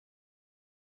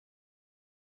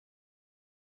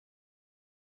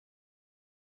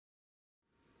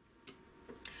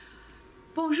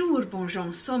Bonjour,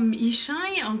 bonjour, som ici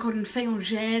encore une fois en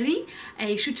Jèrriais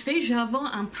et je fais j'avais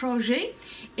un projet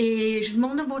et je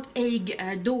demande à votre aide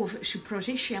d'ouvrir ce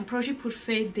projet. C'est un projet pour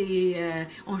faire des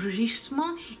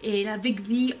enregistrements et la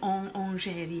vie en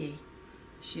Jèrriais.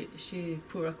 C'est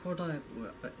pour accorder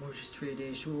enregistrer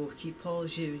des jours qui parlent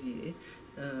Jèrriais,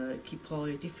 qui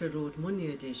parlent différentes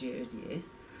manières de Jèrriais.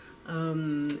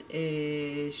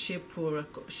 Et c'est pour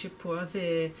avoir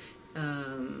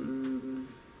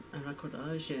un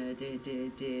raccordage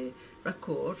des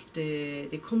records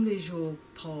de comme les gens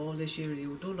parlent Jèrriais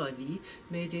dans la vie,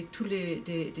 mais de tous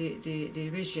des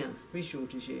régions de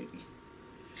Jèrriais.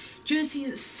 Jersey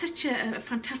is such a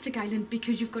fantastic island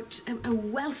because you've got a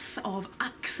wealth of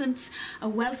accents, a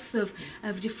wealth of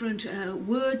different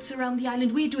words around the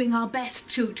island. We're doing our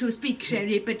best to speak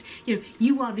Jèrriais, but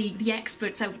you are the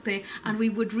experts out there, and we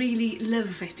would really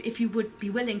love it if you would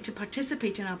be willing to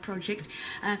participate in our project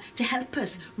to help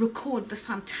us record the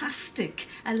fantastic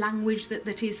language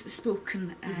that is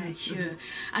spoken here.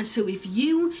 And so if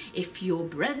your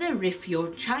brother, if your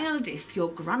child, if your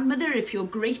grandmother, if your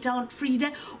great aunt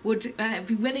Freda would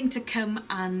be willing to come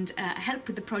and help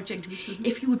with the project,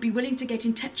 if you would be willing to get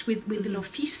in touch with the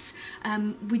l'office,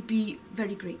 we'd be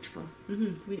very grateful.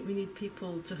 We need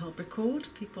people to help record,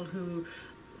 people who,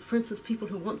 for instance, people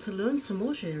who want to learn some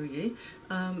more Jèrriais,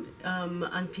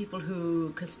 and people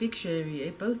who can speak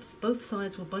Jèrriais. Both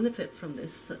sides will benefit from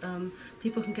this.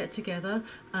 People can get together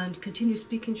and continue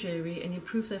speaking Jèrriais and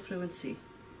improve their fluency.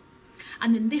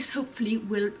 And then this hopefully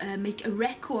will make a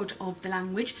record of the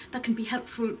language that can be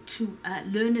helpful to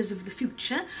learners of the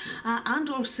future, and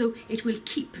also it will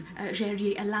keep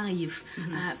Jèrriais alive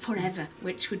forever,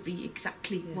 which would be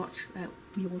exactly what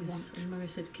we all want. And Mary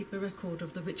said, keep a record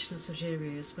of the richness of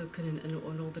Jèrriais spoken in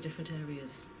all the different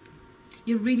areas.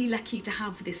 You're really lucky to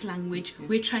have this language.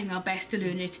 We're trying our best to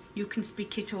learn it. You can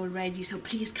speak it already, so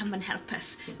please come and help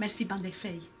us. Merci,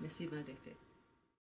 Bandefei. Merci, Bandefei.